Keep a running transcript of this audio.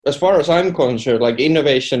as far as I'm concerned, like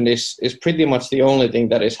innovation is pretty much the only thing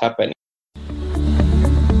that is happening.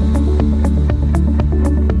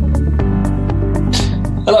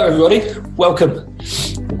 Hello, everybody. Welcome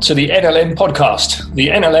to the NLN podcast. The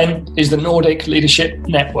NLN is the Nordic Leadership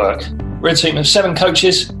Network. We're a team of 7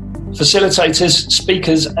 coaches, facilitators,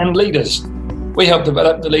 speakers, and leaders. We help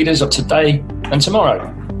develop the leaders of today and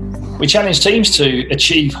tomorrow. We challenge teams to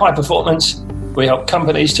achieve high performance. We help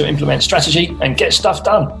companies to implement strategy and get stuff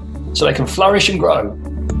done so they can flourish and grow.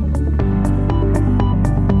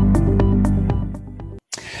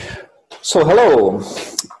 So, hello.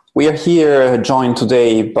 We are here joined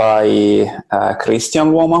today by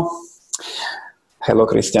Christian Luoma. Hello,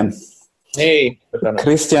 Christian. Hey.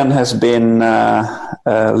 Christian has been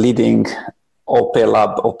leading OP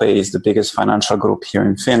Lab. OP is the biggest financial group here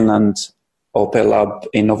in Finland. OP Lab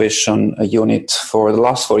Innovation Unit for the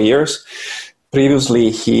last 4 years.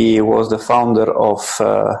 Previously, he was the founder of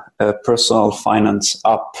a personal finance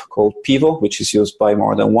app called Pivo, which is used by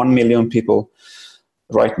more than 1 million people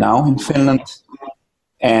right now in Finland.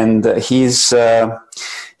 And he knows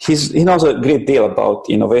a great deal about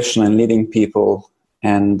innovation and leading people,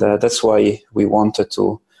 and that's why we wanted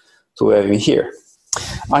to have him here.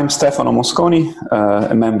 I'm Stefano Mosconi,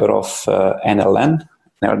 a member of NLN,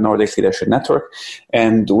 Nordic Leadership Network,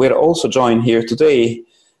 and we're also joined here today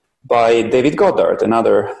by David Goddard,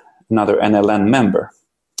 another NLN member.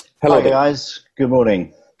 Hello. Hi guys, good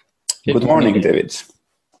morning. Good morning, David.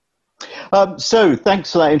 So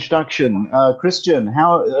thanks for that introduction. Christian,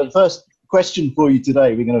 first question for you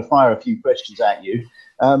today, we're going to fire a few questions at you,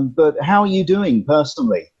 but how are you doing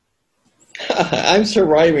personally? I'm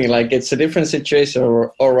surviving. Like, it's a different situation,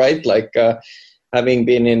 all right, like having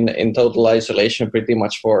been in total isolation pretty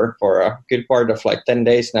much for a good part of like 10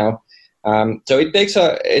 days now. So it takes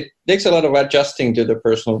a lot of adjusting to the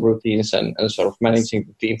personal routines and sort of managing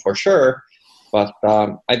the team for sure, but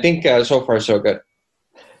I think so far so good.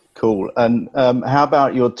 Cool. And how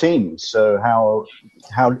about your team? So how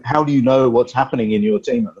do you know what's happening in your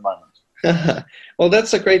team at the moment? Well,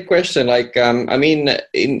 that's a great question. Like, I mean,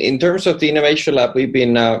 in terms of the Innovation Lab, we've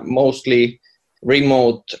been mostly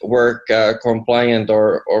remote work compliant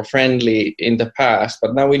or friendly in the past,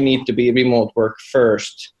 but now we need to be remote work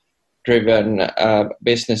first driven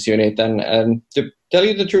business unit. And to tell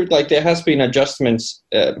you the truth, like there has been adjustments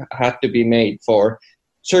had to be made for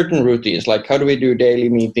certain routines, like how do we do daily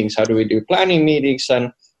meetings, how do we do planning meetings,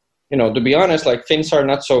 and to be honest, like Finns are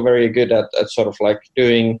not so very good at sort of like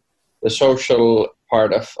doing the social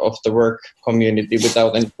part of the work community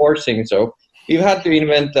without enforcing. So we've had to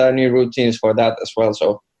invent new routines for that as well.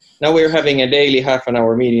 So now we're having a daily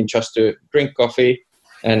half-an-hour meeting just to drink coffee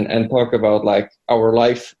and talk about like our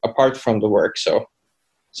life apart from the work. So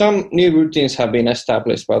some new routines have been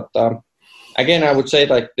established, but again, I would say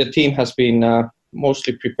like the team has been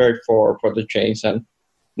mostly prepared for the change, and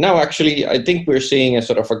now actually I think we're seeing a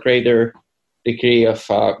sort of a greater degree of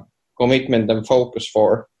commitment and focus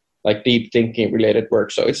for like deep thinking related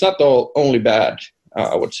work. So it's not all only bad,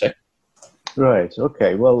 I would say. Right.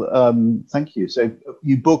 Okay. Well, thank you. So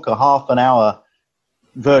you book a half an hour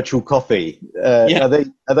virtual coffee. Yeah.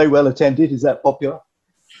 Are they well attended? Is that popular?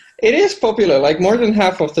 It is popular. Like more than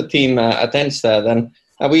half of the team attends that, and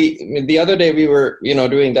the other day we were,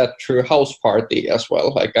 doing that through House Party as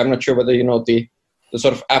well. Like, I'm not sure whether the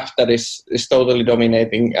sort of app that is totally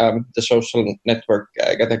dominating the social network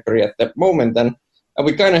category at the moment. And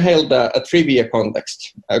we kind of held a trivia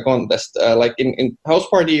contest. Like in House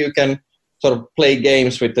Party, you can sort of play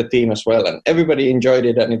games with the team as well. And everybody enjoyed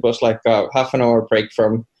it. And it was like a half an hour break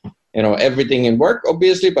from, everything in work,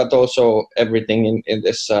 obviously, but also everything in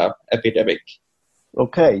this epidemic.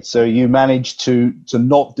 Okay, so you managed to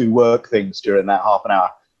not do work things during that half an hour.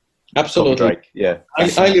 Absolutely. Break. Yeah. I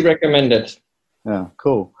highly recommend it. Yeah,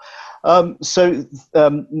 cool. So,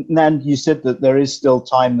 Nan, you said that there is still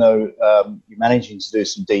time, though. You're managing to do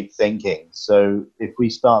some deep thinking. So if we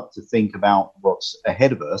start to think about what's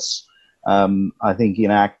ahead of us, I think in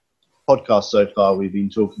our podcast so far, we've been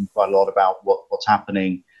talking quite a lot about what's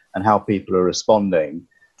happening and how people are responding.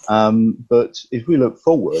 But if we look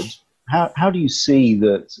forward, how do you see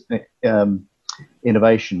that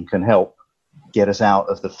innovation can help get us out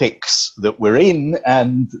of the fix that we're in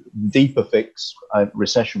and the deeper fix,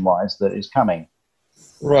 recession-wise, that is coming?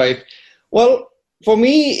 Right. Well, for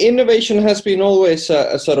me, innovation has been always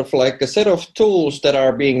a sort of like a set of tools that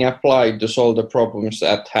are being applied to solve the problems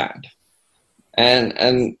at hand.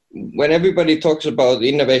 And when everybody talks about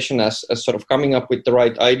innovation as sort of coming up with the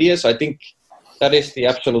right ideas, I think that is the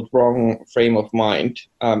absolute wrong frame of mind.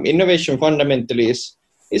 Innovation fundamentally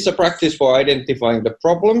is a practice for identifying the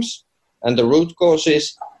problems and the root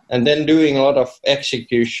causes and then doing a lot of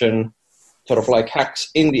execution, sort of like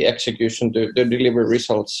hacks in the execution to deliver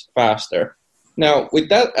results faster. Now, with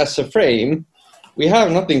that as a frame, we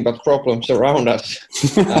have nothing but problems around us.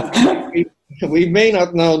 We may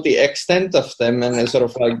not know the extent of them and sort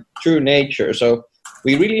of like true nature. So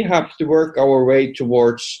we really have to work our way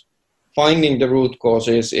towards finding the root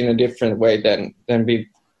causes in a different way than we've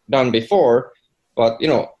done before. But,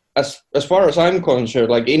 as far as I'm concerned,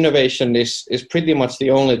 like innovation is pretty much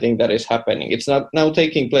the only thing that is happening. It's not now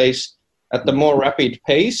taking place at the more rapid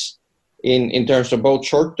pace in terms of both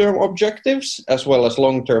short-term objectives as well as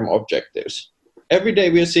long-term objectives. Every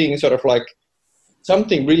day we're seeing sort of like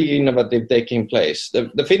something really innovative taking place.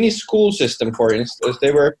 The Finnish school system, for instance,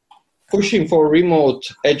 they were pushing for remote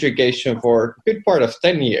education for a good part of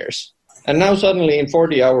 10 years. And now suddenly in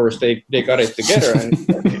 40 hours, they got it together.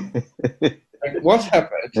 And like, what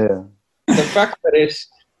happened? Yeah. The fact that is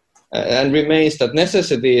and remains that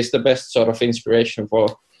necessity is the best sort of inspiration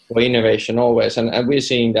for innovation always. And we're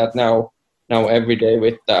seeing that now every day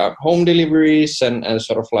with home deliveries and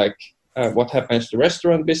sort of like what happens to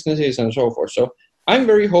restaurant businesses and so forth. So I'm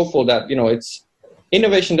very hopeful that, it's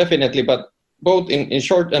innovation definitely, but both in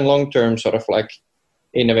short and long term sort of like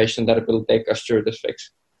innovation that will take us through this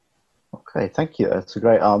fix. Okay, thank you. That's a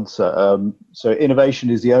great answer. So innovation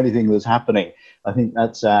is the only thing that's happening. I think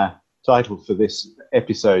that's our title for this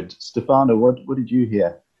episode. Stefano, what did you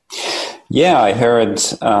hear? Yeah, I heard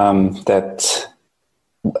that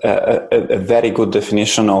a very good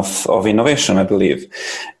definition of innovation, I believe.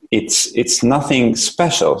 It's nothing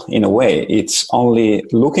special in a way. It's only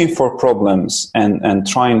looking for problems and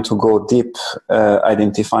trying to go deep,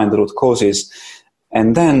 identifying the root causes.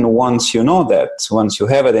 And then once you know that, once you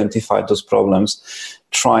have identified those problems,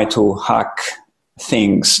 try to hack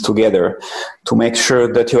things together to make sure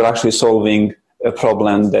that you're actually solving a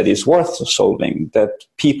problem that is worth solving, that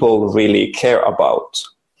people really care about.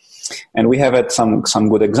 And we have had some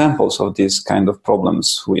good examples of these kind of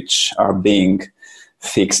problems which are being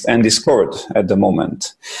fixed and discovered at the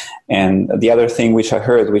moment. And the other thing which I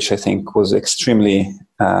heard, which I think was extremely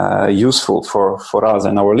useful for us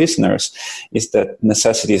and our listeners, is that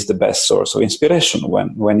necessity is the best source of inspiration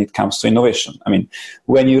when it comes to innovation. I mean,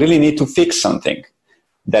 when you really need to fix something,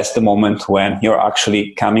 that's the moment when you're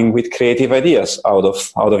actually coming with creative ideas out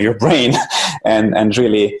of your brain and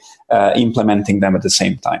really implementing them at the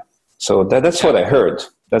same time. So that's what I heard.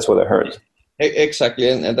 That's what I heard. Exactly,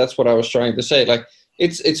 and that's what I was trying to say. Like,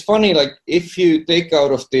 it's funny, like if you take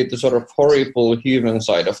out of the sort of horrible human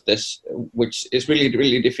side of this, which is really,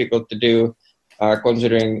 really difficult to do,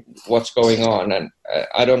 considering what's going on. And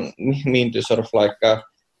I don't mean to sort of like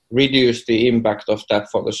reduce the impact of that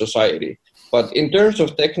for the society. But in terms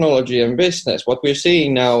of technology and business, what we're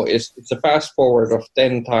seeing now is it's a fast forward of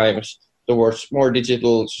 10 times towards more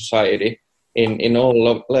digital society in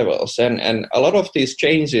all levels. And a lot of these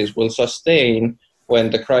changes will sustain when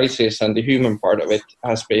the crisis and the human part of it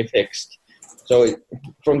has been fixed. So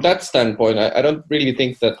from that standpoint, I don't really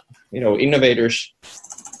think that, innovators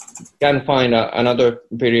can find another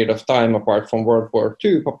period of time apart from World War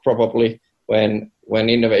II, probably, when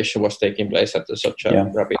innovation was taking place at such a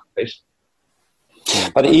rapid pace.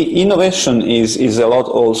 But innovation is a lot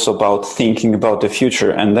also about thinking about the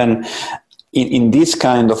future. And then in this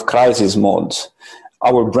kind of crisis mode,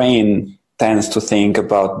 our brain tends to think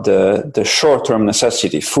about the short-term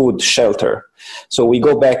necessity, food, shelter. So we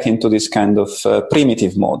go back into this kind of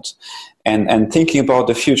primitive mode, and thinking about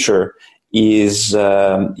the future is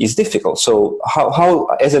difficult. So how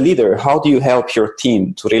as a leader, how do you help your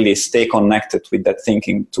team to really stay connected with that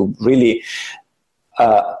thinking, to really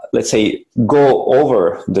let's say go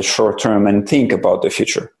over the short term and think about the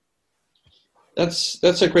future? That's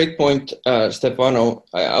a great point, Stefano.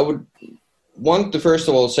 I would want to first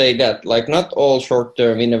of all say that like not all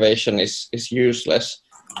short-term innovation is useless,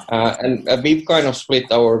 and we've kind of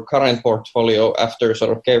split our current portfolio after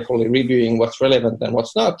sort of carefully reviewing what's relevant and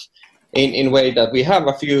what's not, in way that we have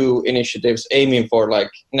a few initiatives aiming for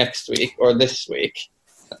like next week or this week.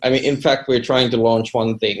 I mean, in fact, we're trying to launch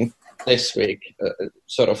one thing this week,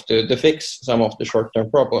 sort of to fix some of the short-term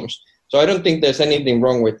problems. So I don't think there's anything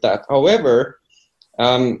wrong with that. However,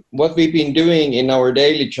 what we've been doing in our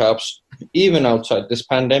daily jobs, even outside this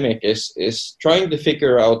pandemic, is trying to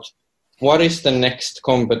figure out what is the next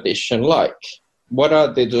competition like. What are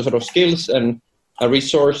the sort of skills and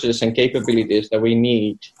resources and capabilities that we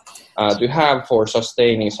need to have for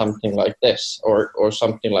sustaining something like this or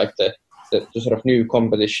something like the sort of new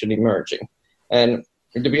competition emerging. And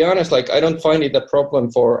to be honest, like I don't find it a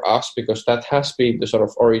problem for us because that has been the sort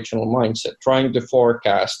of original mindset, trying to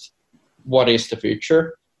forecast what is the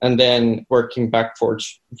future and then working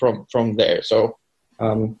backwards from there. So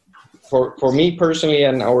for me personally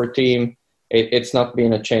and our team, it's not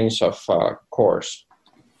been a change of course.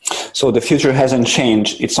 So the future hasn't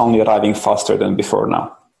changed. It's only arriving faster than before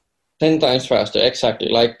now. 10 times faster, exactly.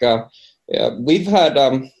 Like we've had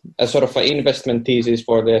a sort of an investment thesis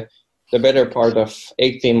for the better part of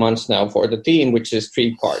 18 months now for the team, which is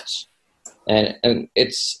 3 parts. And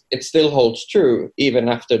it still holds true even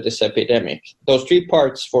after this epidemic. Those 3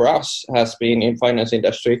 parts for us has been in finance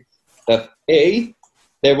industry that A,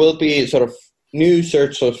 there will be sort of new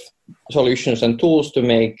sorts of solutions and tools to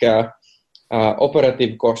make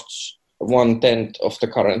operative costs 1/10 of the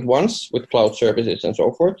current ones with cloud services and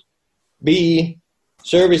so forth. B,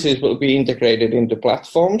 services will be integrated into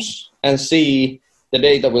platforms. And C, the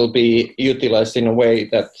data will be utilized in a way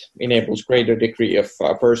that enables greater degree of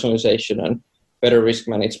personalization and better risk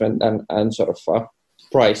management and sort of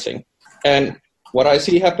pricing. And what I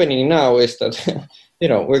see happening now is that,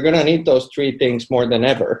 we're going to need those 3 things more than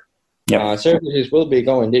ever. Yep. Services will be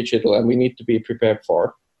going digital, and we need to be prepared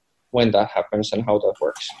for when that happens and how that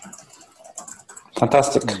works.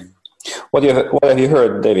 Fantastic. What have you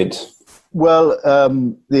heard, David? Well,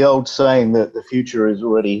 the old saying that the future is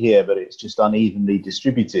already here, but it's just unevenly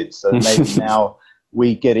distributed. So maybe now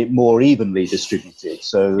we get it more evenly distributed,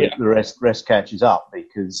 so that the rest catches up.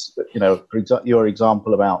 Because for your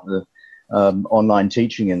example about the online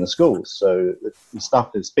teaching in the schools, so the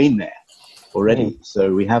stuff has been there already.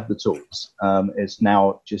 So we have the tools. It's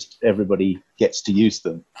now just everybody gets to use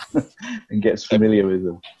them and gets familiar with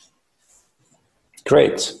them.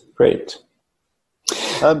 Great.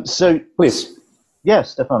 So please. Yeah,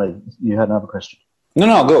 Stefano, you had another question.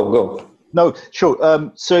 No, go. No, sure.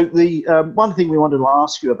 So the one thing we wanted to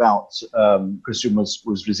ask you about, Christian,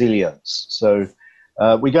 was resilience. So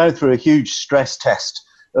we're going through a huge stress test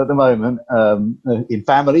at the moment in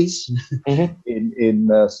families, in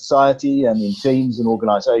society, and in teams and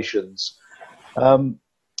organizations. How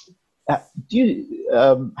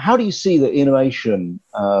do you see that innovation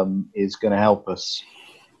is going to help us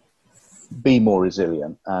be more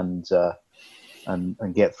resilient and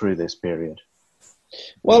get through this period?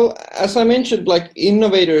 Well, as I mentioned, like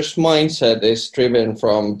innovators' mindset is driven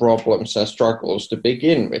from problems and struggles to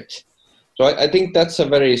begin with. So I think that's a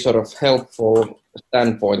very sort of helpful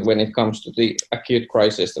standpoint when it comes to the acute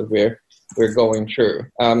crisis that we're going through.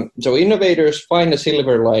 So innovators find a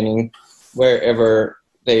silver lining wherever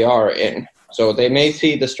they are in. So they may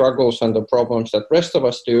see the struggles and the problems that rest of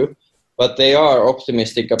us do, but they are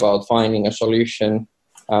optimistic about finding a solution,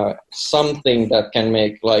 something that can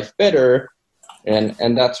make life better,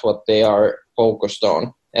 and that's what they are focused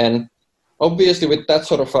on. And obviously, with that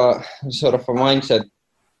sort of a mindset,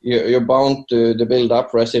 you're bound to build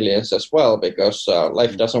up resilience as well, because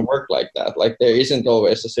life doesn't work like that. Like there isn't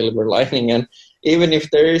always a silver lining, and even if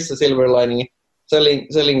there is a silver lining,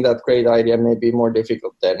 selling that great idea may be more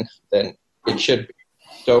difficult than it should be.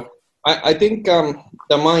 So I think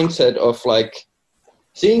the mindset of like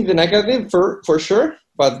seeing the negative for sure,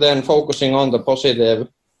 but then focusing on the positive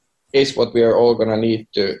is what we are all going to need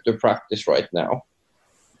to practice right now.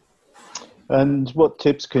 And what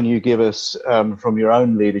tips can you give us from your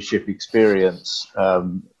own leadership experience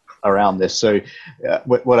around this? So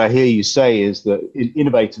what I hear you say is that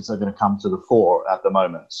innovators are going to come to the fore at the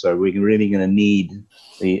moment. So we're really going to need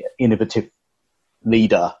the innovative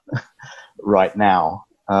leader right now.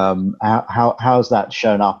 How's that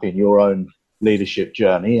shown up in your own leadership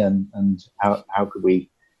journey, and how could we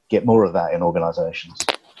get more of that in organizations?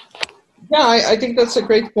 Yeah, I think that's a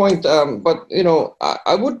great point. But,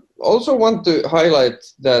 I would also want to highlight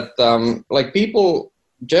that like people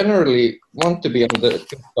generally want to be on the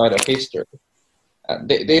good side of history.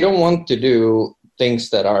 They don't want to do things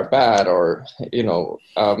that are bad, or,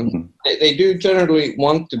 they do generally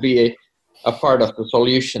want to be a part of the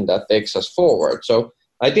solution that takes us forward. So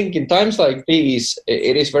I think in times like these,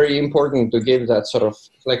 it is very important to give that sort of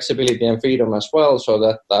flexibility and freedom as well, so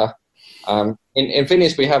that in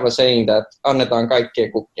Finnish we have a saying that annetaan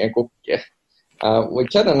kaikkien kukkien kukkia,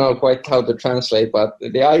 which I don't know quite how to translate, but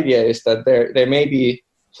the idea is that there may be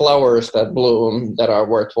flowers that bloom that are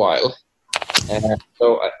worthwhile.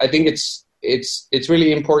 So I think it's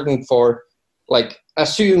really important for like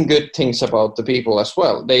assume good things about the people as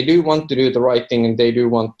well. They do want to do the right thing, and they do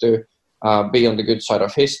want to be on the good side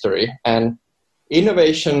of history. And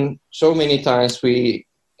innovation, so many times we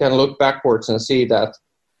can look backwards and see that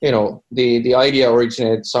the idea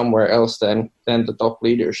originated somewhere else than the top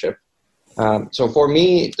leadership. So for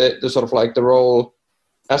me, the sort of like the role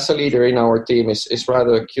as a leader in our team is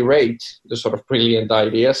rather curate the sort of brilliant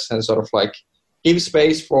ideas and sort of like give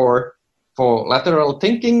space for for lateral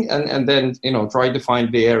thinking, and then try to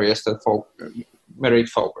find the areas that merit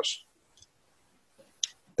focus.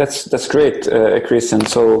 That's great, Christian.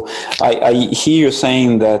 So I hear you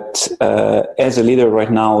saying that as a leader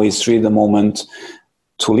right now is really the moment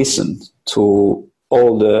to listen to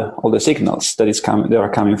all the signals that are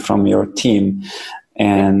coming from your team,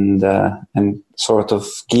 and sort of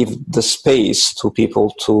give the space to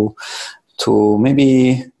people to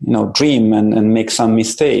maybe dream and make some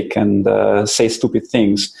mistake and say stupid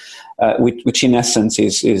things, which in essence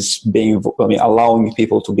is allowing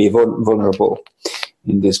people to be vulnerable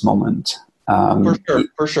in this moment.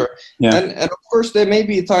 For sure. Yeah. And of course there may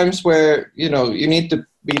be times where you need to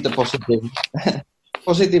be the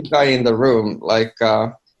positive guy in the room, like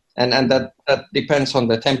and that depends on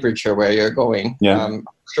the temperature where you're going.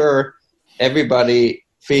 Sure, everybody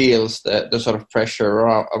feels the sort of pressure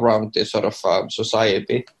around this sort of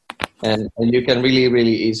society, and you can really,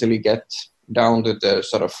 really easily get down to the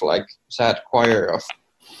sort of like sad choir of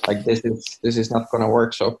like this is not going to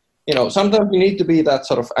work. So sometimes you need to be that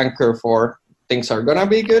sort of anchor for things are going to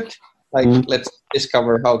be good. Like let's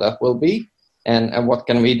discover how that will be and what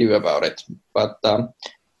can we do about it. But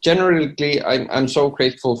generally, I'm so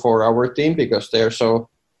grateful for our team because they're so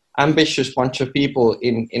ambitious bunch of people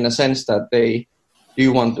in a sense that they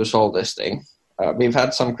do want to solve this thing. We've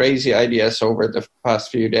had some crazy ideas over the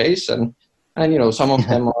past few days, and some of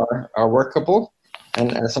them are workable,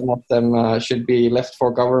 and some of them should be left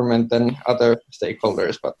for government and other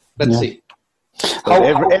stakeholders. But let's see.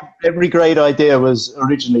 Every great idea was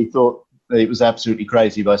originally thought that it was absolutely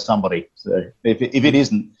crazy by somebody. So if it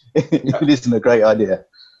isn't, if it isn't a great idea.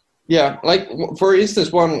 Yeah, like for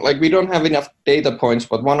instance, we don't have enough data points,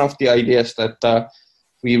 but one of the ideas that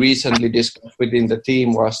we recently discussed within the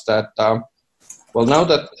team was that, now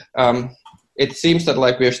that it seems that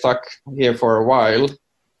like we're stuck here for a while,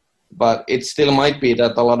 but it still might be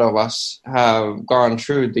that a lot of us have gone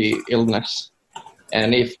through the illness.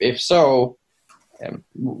 And if so,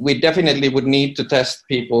 we definitely would need to test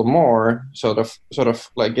people more, sort of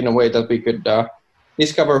like in a way that we could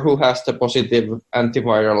discover who has the positive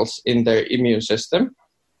antivirals in their immune system.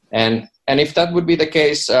 And if that would be the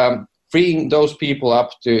case, freeing those people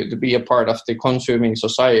up to be a part of the consuming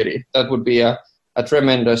society, that would be a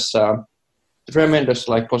tremendous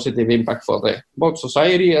like positive impact for both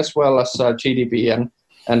society as well as GDP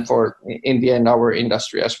and for in the end our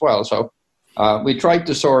industry as well. So we tried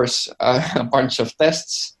to source a bunch of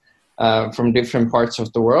tests from different parts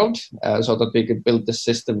of the world so that we could build the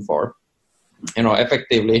system for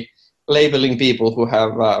effectively labeling people who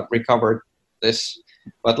have recovered this.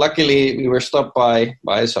 But luckily, we were stopped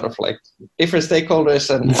by sort of like different stakeholders,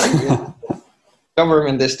 and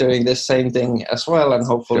government is doing this same thing as well, and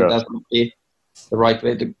hopefully that will be the right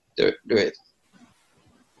way to do it.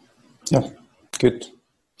 Yeah, good.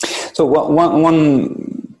 So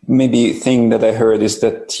one maybe thing that I heard is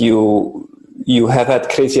that you have had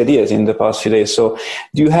crazy ideas in the past few days. So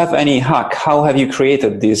do you have any hack? How have you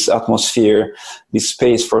created this atmosphere, this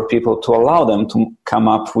space for people to allow them to come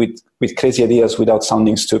up with crazy ideas without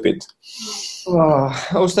sounding stupid?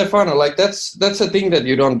 Oh, Stefano, like that's a thing that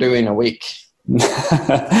you don't do in a week.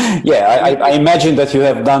 Yeah, I imagine that you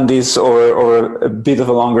have done this over a bit of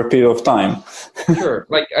a longer period of time. Sure.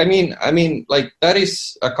 Like, I mean, like that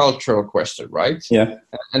is a cultural question, right? Yeah.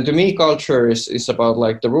 And to me, culture is about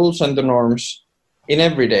like the rules and the norms in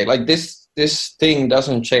every day. Like this thing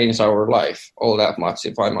doesn't change our life all that much,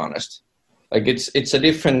 if I'm honest. Like it's a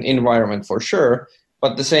different environment for sure,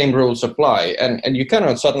 but the same rules apply. And you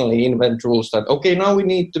cannot suddenly invent rules that, okay, now we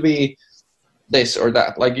need to be this or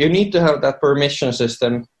that. Like you need to have that permission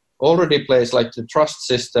system already placed, like the trust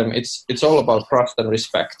system. It's all about trust and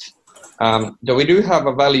respect. So we do have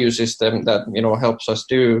a value system that helps us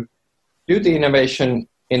do the innovation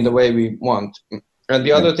in the way we want. And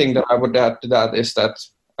the other thing that I would add to that is that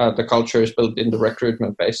the culture is built in the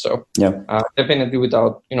recruitment phase. So definitely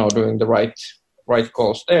without doing the right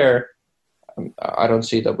calls there, I don't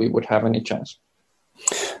see that we would have any chance.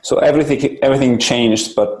 So everything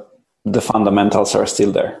changed, but the fundamentals are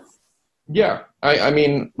still there. Yeah, I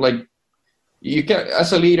mean, like you can,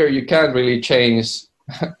 as a leader, you can't really change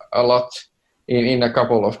a lot in a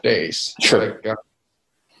couple of days. Sure. Like,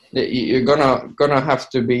 you're gonna have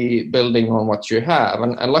to be building on what you have,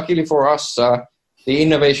 and luckily for us, the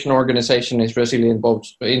innovation organization is resilient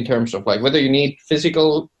both in terms of like whether you need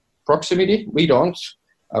physical proximity, we don't.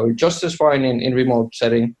 We're just as fine in remote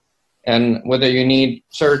setting, and whether you need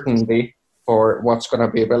certainty for what's going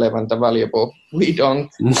to be relevant and valuable, we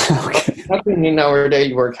don't. Okay. Nothing in our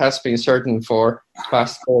daily work has been certain for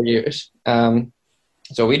past 4 years.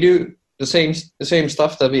 So we do the same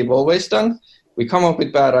stuff that we've always done. We come up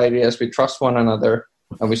with bad ideas, we trust one another,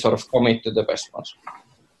 and we sort of commit to the best ones.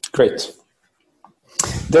 Great.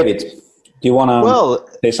 David, do you want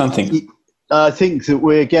to say something? I think that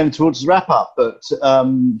we're getting towards the wrap-up, but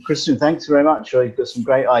Christian, thanks very much. You've got some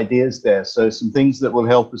great ideas there. So some things that will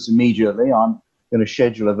help us immediately. I'm going to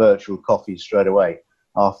schedule a virtual coffee straight away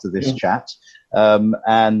after this chat.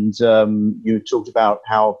 And you talked about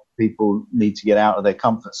how people need to get out of their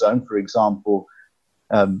comfort zone. For example,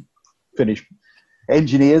 Finnish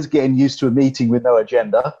engineers getting used to a meeting with no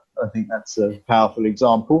agenda. I think that's a powerful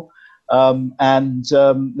example. And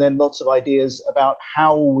then lots of ideas about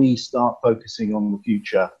how we start focusing on the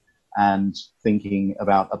future and thinking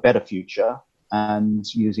about a better future and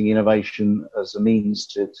using innovation as a means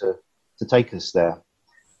to take us there.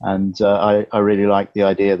 And I really like the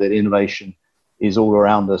idea that innovation is all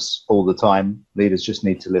around us all the time. Leaders just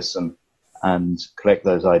need to listen and collect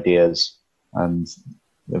those ideas and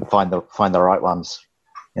find the right ones,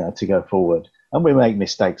 to go forward. And we make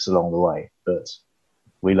mistakes along the way, but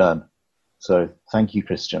we learn. So thank you,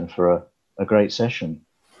 Christian, for a great session.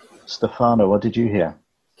 Stefano, what did you hear?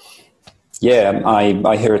 Yeah,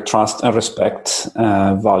 I hear trust and respect,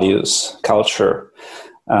 values, culture,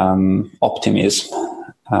 optimism,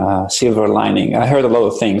 silver lining. I heard a lot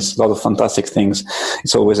of things, a lot of fantastic things.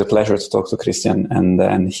 It's always a pleasure to talk to Christian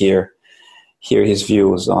and hear his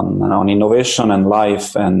views on innovation and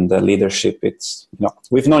life and leadership. It's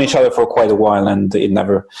we've known each other for quite a while, and it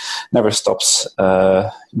never stops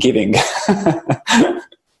giving.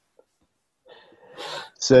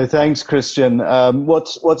 So thanks, Christian.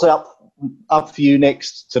 What's up for you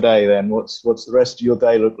next today then? What's the rest of your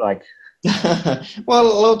day look like?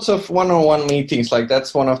 Well, lots of one-on-one meetings. Like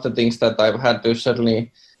that's one of the things that I've had to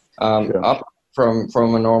certainly up from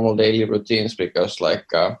a normal daily routines, because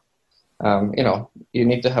you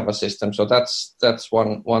need to have a system. So that's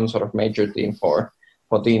one sort of major theme for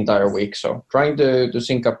the entire week. So trying to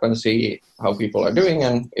sync up and see how people are doing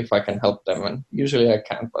and if I can help them. And usually I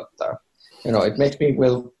can't, but it makes me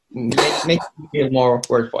feel more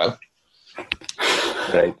worthwhile.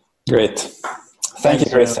 Great. Thank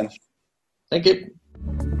you, Christian. Thank you.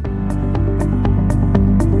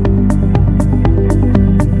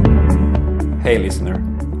 Hey listener,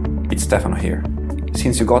 it's Stefano here.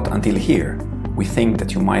 Since you got until here, we think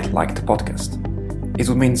that you might like the podcast. It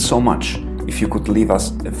would mean so much if you could leave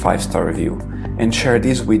us a 5-star review and share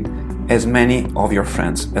this with as many of your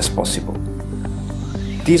friends as possible.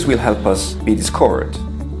 This will help us be discovered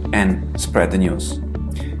and spread the news.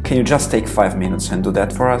 Can you just take 5 minutes and do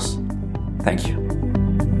that for us? Thank you.